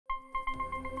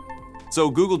So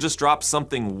Google just dropped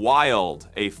something wild,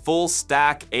 a full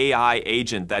stack AI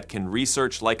agent that can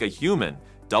research like a human,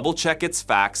 double-check its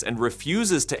facts, and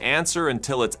refuses to answer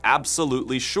until it's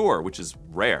absolutely sure, which is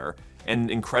rare and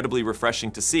incredibly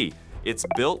refreshing to see. It's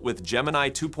built with Gemini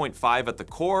 2.5 at the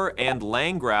core and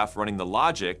LangGraph running the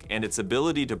logic, and its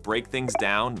ability to break things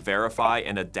down, verify,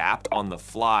 and adapt on the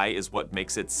fly is what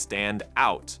makes it stand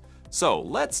out. So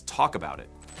let's talk about it.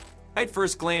 At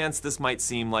first glance, this might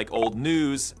seem like old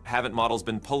news. Haven't models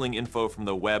been pulling info from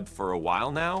the web for a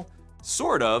while now?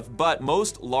 Sort of, but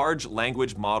most large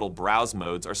language model browse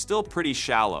modes are still pretty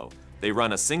shallow. They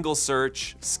run a single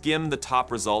search, skim the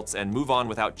top results, and move on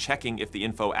without checking if the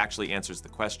info actually answers the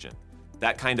question.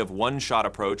 That kind of one-shot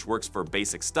approach works for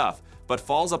basic stuff, but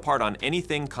falls apart on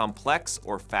anything complex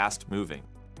or fast-moving.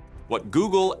 What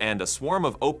Google and a swarm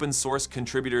of open-source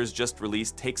contributors just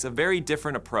released takes a very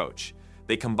different approach.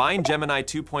 They combine Gemini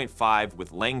 2.5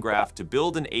 with LangGraph to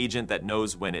build an agent that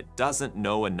knows when it doesn't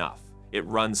know enough. It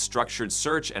runs structured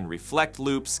search and reflect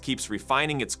loops, keeps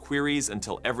refining its queries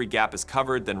until every gap is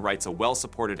covered, then writes a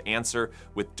well-supported answer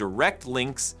with direct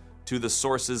links to the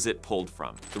sources it pulled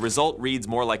from. The result reads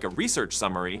more like a research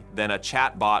summary than a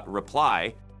chatbot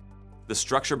reply. The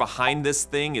structure behind this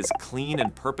thing is clean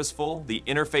and purposeful. The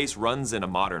interface runs in a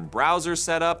modern browser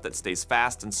setup that stays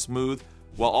fast and smooth,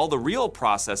 while all the real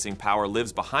processing power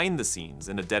lives behind the scenes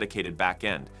in a dedicated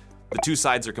backend. The two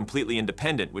sides are completely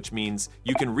independent, which means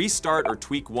you can restart or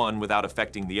tweak one without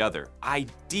affecting the other.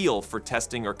 Ideal for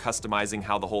testing or customizing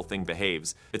how the whole thing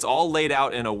behaves. It's all laid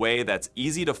out in a way that's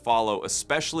easy to follow,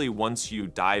 especially once you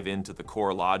dive into the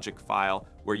core logic file,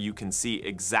 where you can see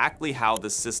exactly how the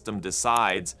system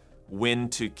decides when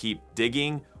to keep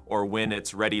digging or when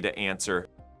it's ready to answer.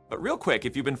 But real quick,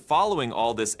 if you've been following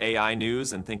all this AI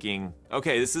news and thinking,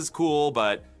 okay, this is cool,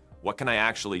 but what can I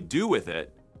actually do with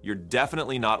it? You're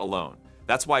definitely not alone.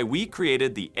 That's why we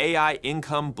created the AI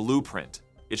Income Blueprint.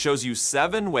 It shows you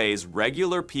 7 ways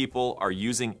regular people are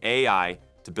using AI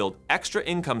to build extra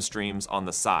income streams on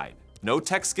the side. No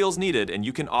tech skills needed, and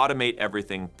you can automate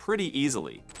everything pretty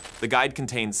easily. The guide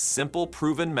contains simple,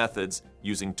 proven methods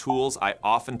using tools I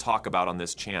often talk about on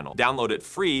this channel. Download it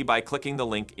free by clicking the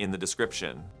link in the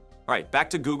description. All right, back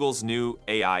to Google's new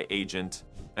AI agent.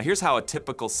 Now here's how a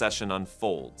typical session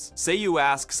unfolds. Say you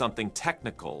ask something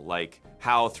technical, like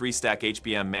how 3-stack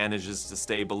HBM manages to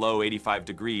stay below 85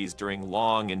 degrees during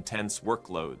long, intense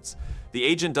workloads. The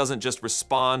agent doesn't just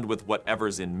respond with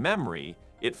whatever's in memory,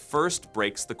 it first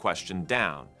breaks the question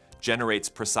down, generates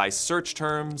precise search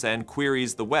terms, and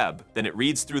queries the web. Then it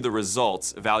reads through the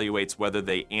results, evaluates whether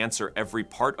they answer every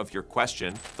part of your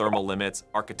question, thermal limits,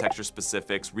 architecture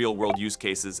specifics, real-world use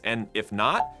cases, and if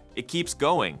not, it keeps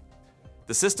going.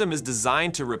 The system is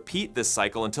designed to repeat this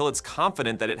cycle until it's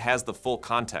confident that it has the full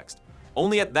context.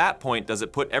 Only at that point does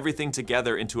it put everything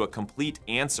together into a complete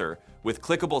answer with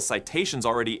clickable citations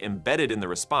already embedded in the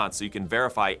response so you can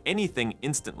verify anything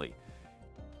instantly.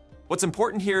 What's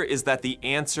important here is that the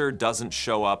answer doesn't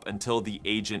show up until the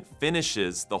agent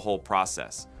finishes the whole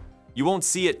process. You won't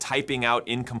see it typing out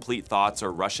incomplete thoughts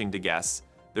or rushing to guess.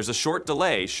 There's a short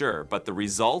delay, sure, but the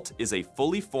result is a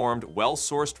fully formed,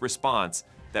 well-sourced response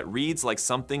that reads like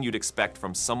something you'd expect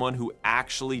from someone who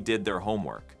actually did their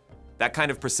homework. That kind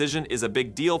of precision is a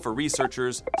big deal for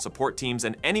researchers, support teams,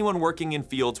 and anyone working in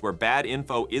fields where bad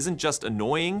info isn't just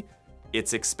annoying,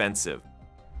 it's expensive.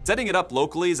 Setting it up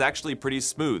locally is actually pretty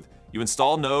smooth. You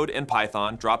install Node and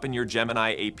Python, drop in your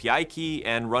Gemini API key,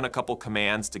 and run a couple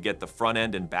commands to get the front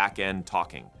end and back end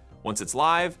talking. Once it's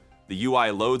live, the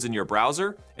UI loads in your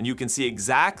browser, and you can see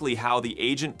exactly how the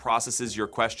agent processes your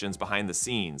questions behind the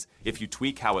scenes. If you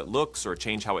tweak how it looks or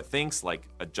change how it thinks, like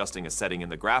adjusting a setting in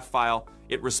the graph file,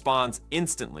 it responds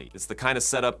instantly. It's the kind of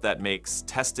setup that makes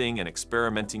testing and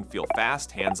experimenting feel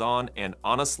fast, hands-on, and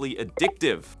honestly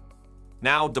addictive.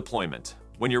 Now, deployment.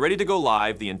 When you're ready to go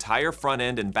live, the entire front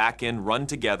end and back end run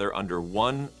together under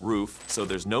one roof, so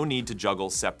there's no need to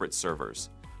juggle separate servers.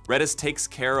 Redis takes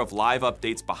care of live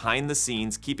updates behind the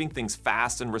scenes, keeping things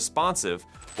fast and responsive,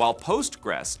 while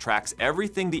Postgres tracks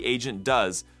everything the agent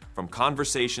does, from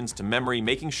conversations to memory,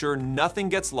 making sure nothing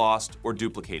gets lost or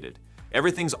duplicated.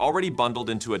 Everything's already bundled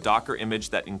into a Docker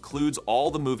image that includes all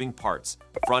the moving parts,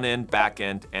 front end, back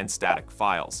end, and static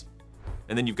files.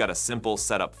 And then you've got a simple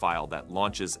setup file that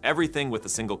launches everything with a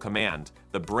single command.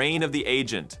 The brain of the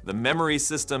agent, the memory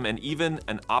system, and even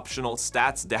an optional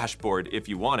stats dashboard if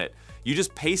you want it. You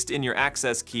just paste in your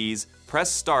access keys,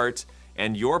 press start,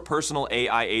 and your personal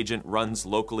AI agent runs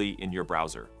locally in your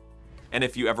browser. And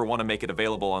if you ever want to make it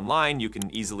available online, you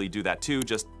can easily do that too.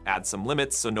 Just add some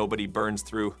limits so nobody burns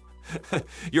through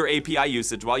your API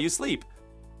usage while you sleep.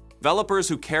 Developers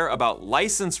who care about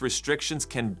license restrictions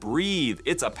can breathe.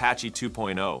 It's Apache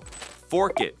 2.0.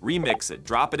 Fork it, remix it,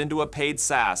 drop it into a paid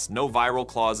SaaS, no viral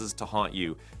clauses to haunt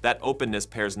you. That openness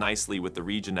pairs nicely with the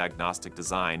region-agnostic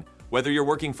design. Whether you're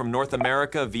working from North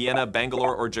America, Vienna,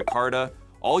 Bangalore, or Jakarta,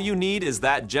 all you need is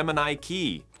that Gemini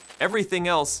key. Everything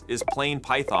else is plain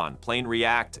Python, plain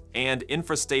React, and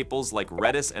infra staples like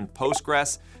Redis and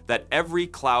Postgres that every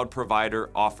cloud provider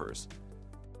offers.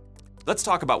 Let's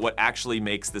talk about what actually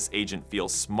makes this agent feel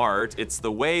smart. It's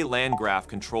the way LangGraph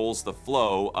controls the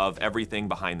flow of everything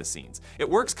behind the scenes. It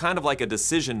works kind of like a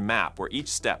decision map where each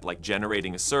step, like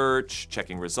generating a search,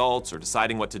 checking results, or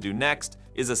deciding what to do next,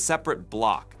 is a separate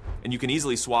block, and you can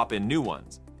easily swap in new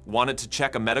ones. Want it to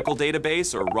check a medical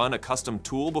database or run a custom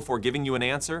tool before giving you an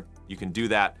answer? You can do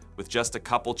that with just a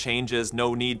couple changes,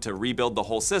 no need to rebuild the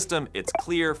whole system. It's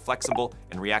clear, flexible,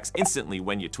 and reacts instantly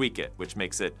when you tweak it, which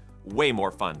makes it way more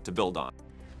fun to build on.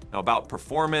 Now about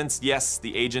performance, yes,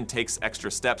 the agent takes extra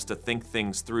steps to think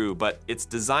things through, but it's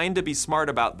designed to be smart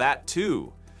about that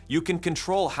too. You can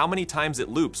control how many times it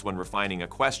loops when refining a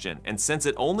question, and since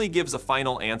it only gives a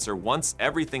final answer once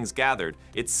everything's gathered,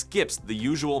 it skips the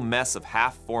usual mess of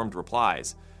half-formed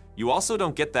replies. You also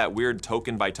don't get that weird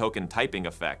token-by-token typing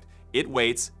effect. It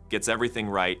waits, gets everything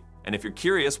right, and if you're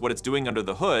curious what it's doing under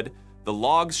the hood, the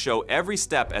logs show every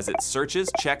step as it searches,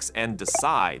 checks, and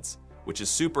decides, which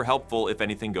is super helpful if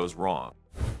anything goes wrong.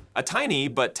 A tiny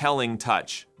but telling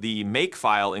touch, the make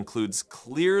file includes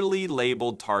clearly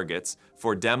labeled targets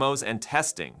for demos and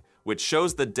testing, which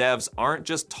shows the devs aren't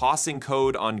just tossing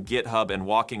code on GitHub and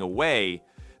walking away.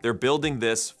 They're building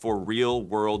this for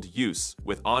real-world use,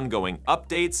 with ongoing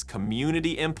updates,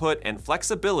 community input, and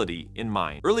flexibility in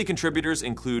mind. Early contributors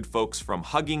include folks from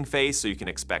Hugging Face, so you can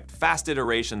expect fast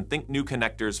iteration, think new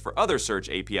connectors for other search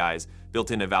APIs,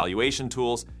 built-in evaluation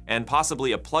tools, and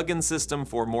possibly a plugin system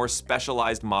for more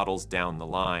specialized models down the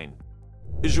line.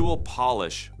 Visual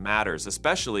polish matters,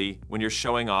 especially when you're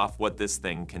showing off what this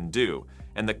thing can do,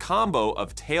 and the combo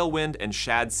of Tailwind and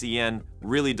ShadCN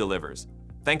really delivers.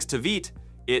 Thanks to Vite,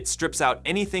 it strips out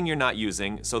anything you're not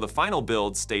using, so the final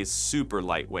build stays super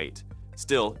lightweight.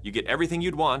 Still, you get everything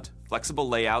you'd want: flexible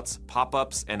layouts,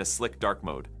 pop-ups, and a slick dark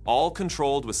mode, all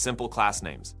controlled with simple class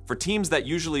names. For teams that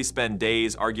usually spend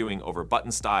days arguing over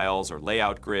button styles or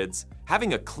layout grids,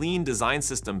 having a clean design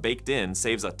system baked in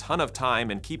saves a ton of time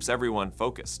and keeps everyone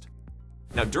focused.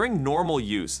 Now, during normal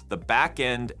use, the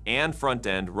backend and front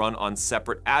end run on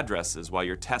separate addresses while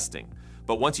you're testing.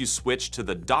 But once you switch to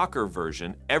the Docker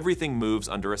version, everything moves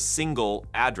under a single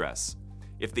address.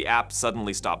 If the app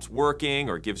suddenly stops working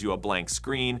or gives you a blank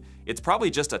screen, it's probably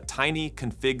just a tiny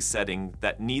config setting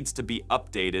that needs to be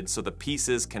updated so the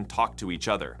pieces can talk to each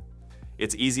other.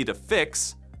 It's easy to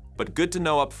fix, but good to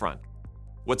know up front.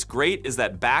 What's great is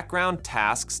that background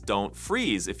tasks don't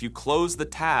freeze if you close the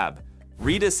tab.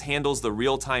 Redis handles the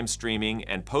real-time streaming,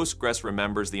 and Postgres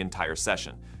remembers the entire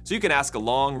session. So you can ask a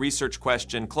long research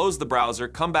question, close the browser,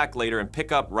 come back later, and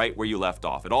pick up right where you left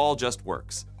off. It all just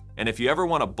works. And if you ever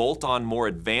want to bolt on more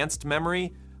advanced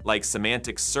memory, like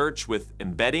semantic search with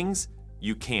embeddings,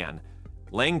 you can.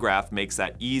 LangGraph makes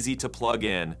that easy to plug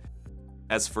in.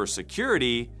 As for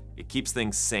security, it keeps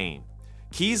things sane.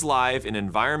 Keys live in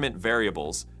environment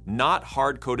variables, not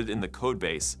hard-coded in the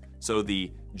codebase, so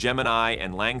the Gemini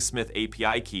and Langsmith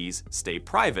API keys stay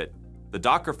private. The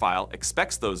Docker file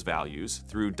expects those values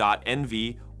through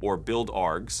 .env or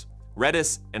build.args.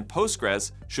 Redis and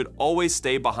Postgres should always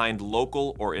stay behind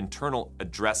local or internal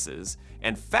addresses,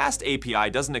 and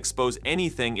FastAPI doesn't expose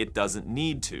anything it doesn't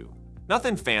need to.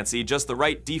 Nothing fancy, just the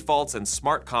right defaults and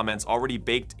smart comments already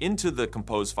baked into the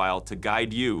compose file to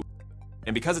guide you.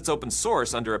 And because it's open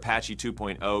source under Apache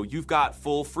 2.0, you've got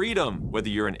full freedom. Whether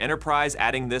you're an enterprise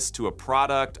adding this to a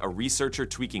product, a researcher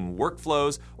tweaking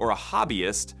workflows, or a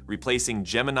hobbyist replacing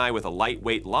Gemini with a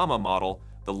lightweight llama model,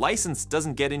 the license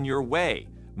doesn't get in your way.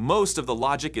 Most of the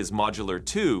logic is modular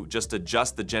too. Just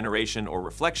adjust the generation or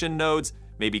reflection nodes,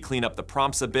 maybe clean up the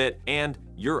prompts a bit, and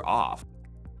you're off.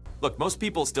 Look, most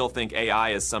people still think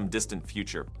AI is some distant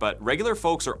future, but regular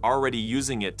folks are already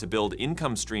using it to build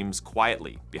income streams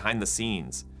quietly, behind the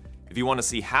scenes. If you want to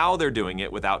see how they're doing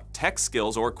it without tech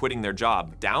skills or quitting their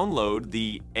job, download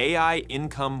the AI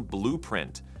Income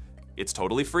Blueprint. It's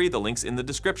totally free, the link's in the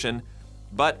description,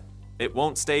 but it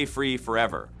won't stay free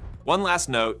forever. One last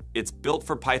note, it's built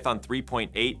for Python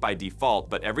 3.8 by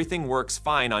default, but everything works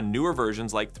fine on newer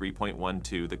versions like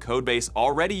 3.12. The codebase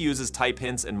already uses type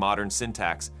hints and modern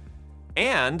syntax.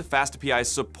 And FastAPI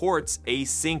supports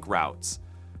async routes.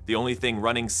 The only thing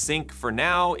running sync for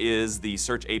now is the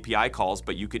search API calls,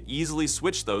 but you could easily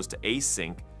switch those to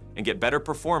async and get better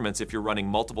performance if you're running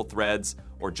multiple threads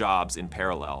or jobs in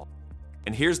parallel.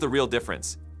 And here's the real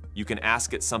difference. You can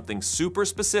ask it something super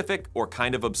specific or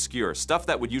kind of obscure, stuff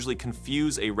that would usually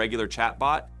confuse a regular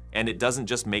chatbot, and it doesn't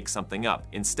just make something up.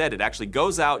 Instead, it actually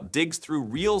goes out, digs through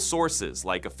real sources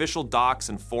like official docs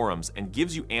and forums, and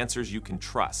gives you answers you can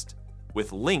trust,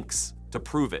 with links to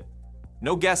prove it.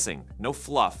 No guessing, no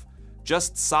fluff,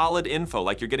 just solid info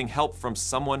like you're getting help from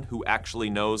someone who actually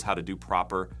knows how to do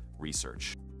proper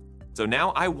research. So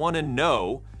now I want to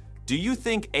know, do you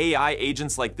think AI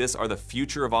agents like this are the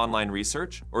future of online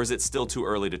research, or is it still too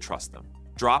early to trust them?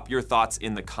 Drop your thoughts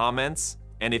in the comments,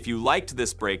 and if you liked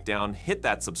this breakdown, hit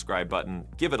that subscribe button,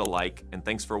 give it a like, and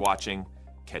thanks for watching.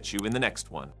 Catch you in the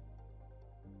next one.